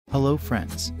Hello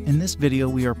friends, in this video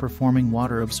we are performing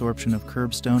water absorption of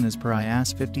Kerb stone as per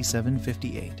IAS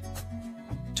 5758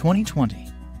 2020.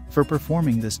 For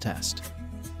performing this test,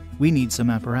 we need some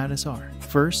apparatus are: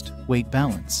 first, weight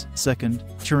balance; second,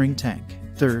 curing tank;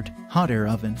 third, hot air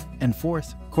oven; and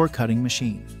fourth, core cutting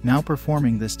machine. Now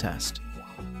performing this test,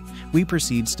 we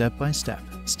proceed step by step.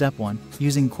 Step 1.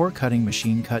 Using core cutting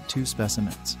machine, cut 2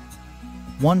 specimens,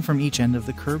 one from each end of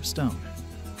the Kerb stone.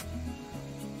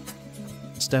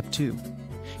 Step 2.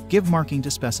 Give marking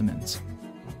to specimens.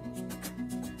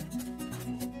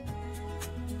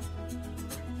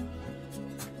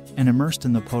 And immersed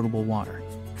in the potable water.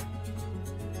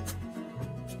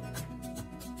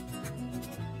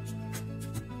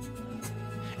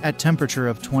 At temperature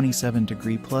of 27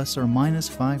 degree plus or minus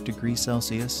 5 degrees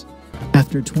Celsius.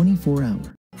 After 24 hours,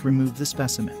 remove the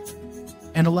specimen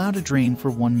and allow to drain for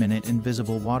 1 minute.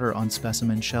 Invisible water on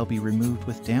specimen shall be removed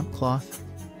with damp cloth.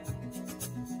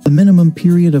 The minimum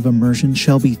period of immersion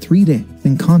shall be 3 days,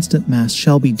 and constant mass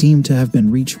shall be deemed to have been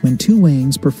reached when 2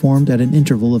 weighings performed at an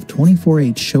interval of 24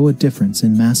 hours show a difference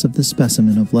in mass of the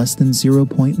specimen of less than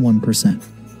 0.1%.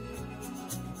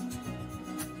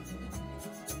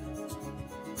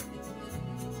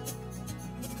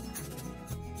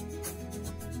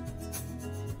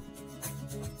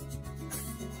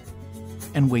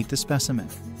 And weight the specimen.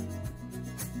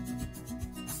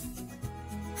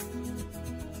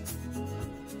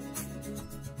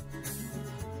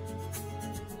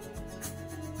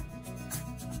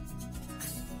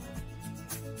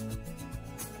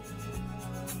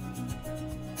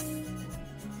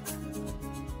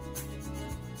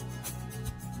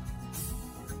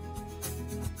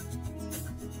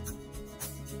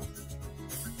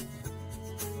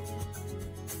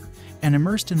 And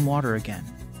immersed in water again.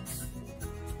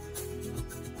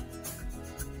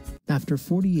 After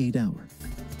 48 hours,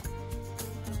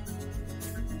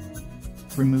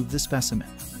 remove the specimen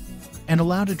and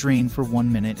allow to drain for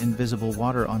 1 minute. Invisible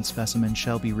water on specimen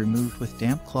shall be removed with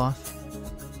damp cloth.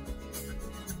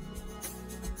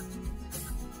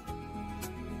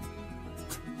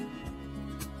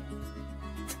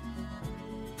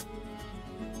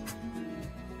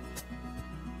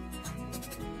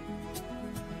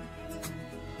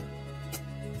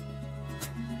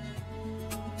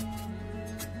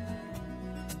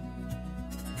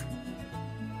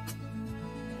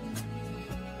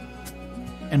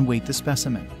 And weight the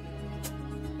specimen.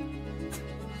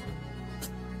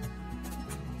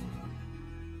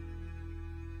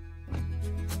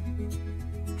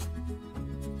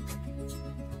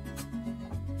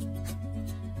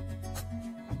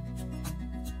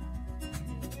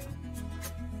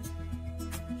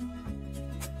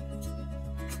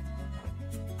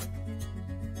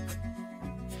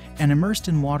 And immersed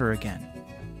in water again.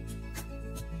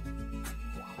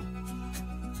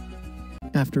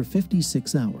 After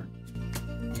 56 hours,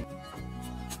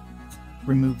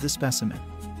 remove the specimen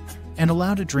and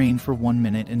allow to drain for 1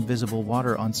 minute. Invisible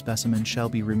water on specimen shall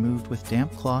be removed with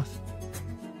damp cloth.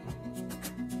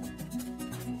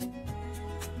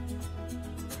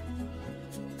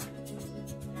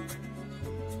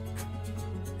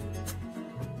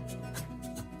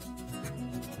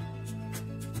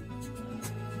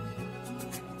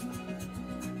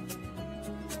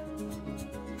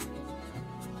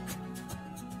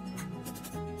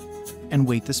 And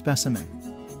weight the specimen.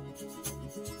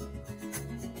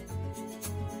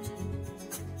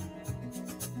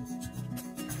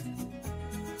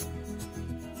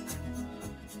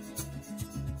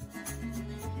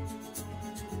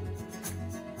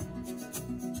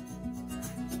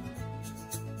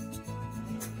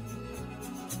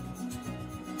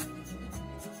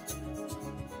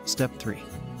 Step 3.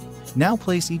 Now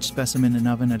place each specimen in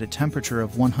oven at a temperature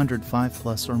of 105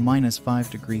 plus or minus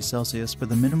 5 degrees Celsius for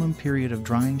the minimum period of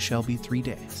drying shall be 3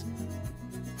 days.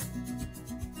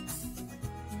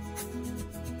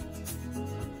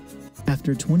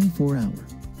 After 24 hours,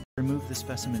 remove the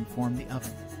specimen from the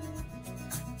oven.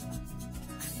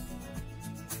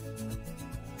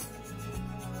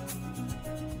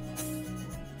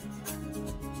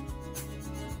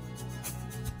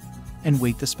 And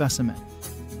weight the specimen.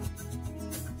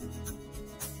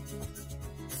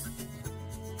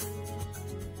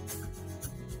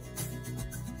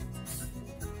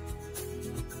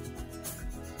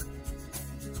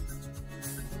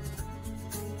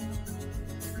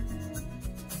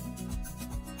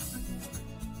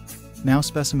 Now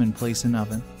specimen place in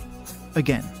oven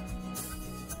again.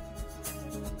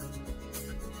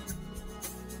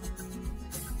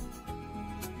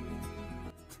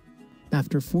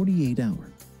 After 48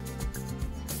 hours,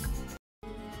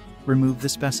 remove the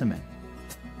specimen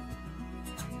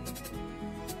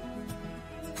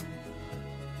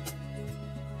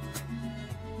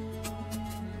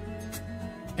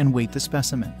and weight the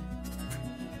specimen.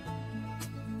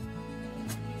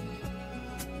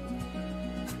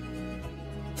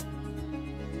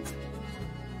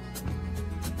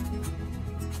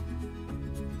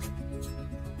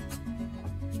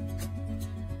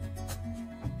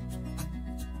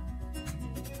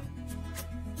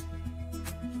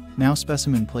 Now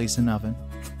specimen place in oven.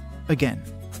 Again.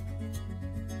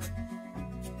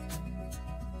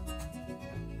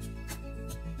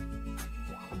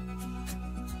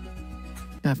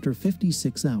 After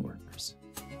 56 hours,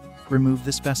 remove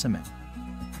the specimen.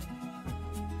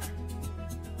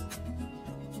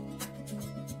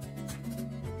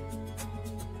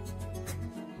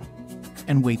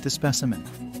 And weight the specimen.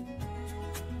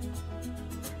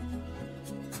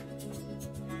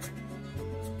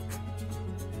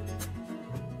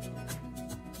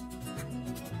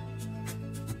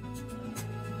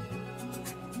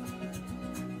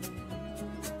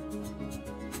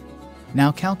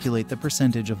 Now calculate the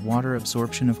percentage of water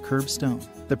absorption of Kerb stone.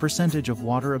 The percentage of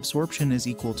water absorption is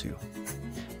equal to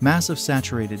mass of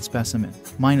saturated specimen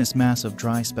minus mass of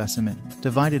dry specimen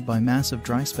divided by mass of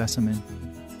dry specimen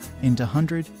into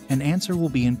 100, and answer will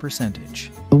be in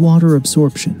percentage. The water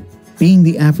absorption, being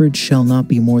the average, shall not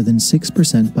be more than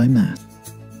 6% by mass.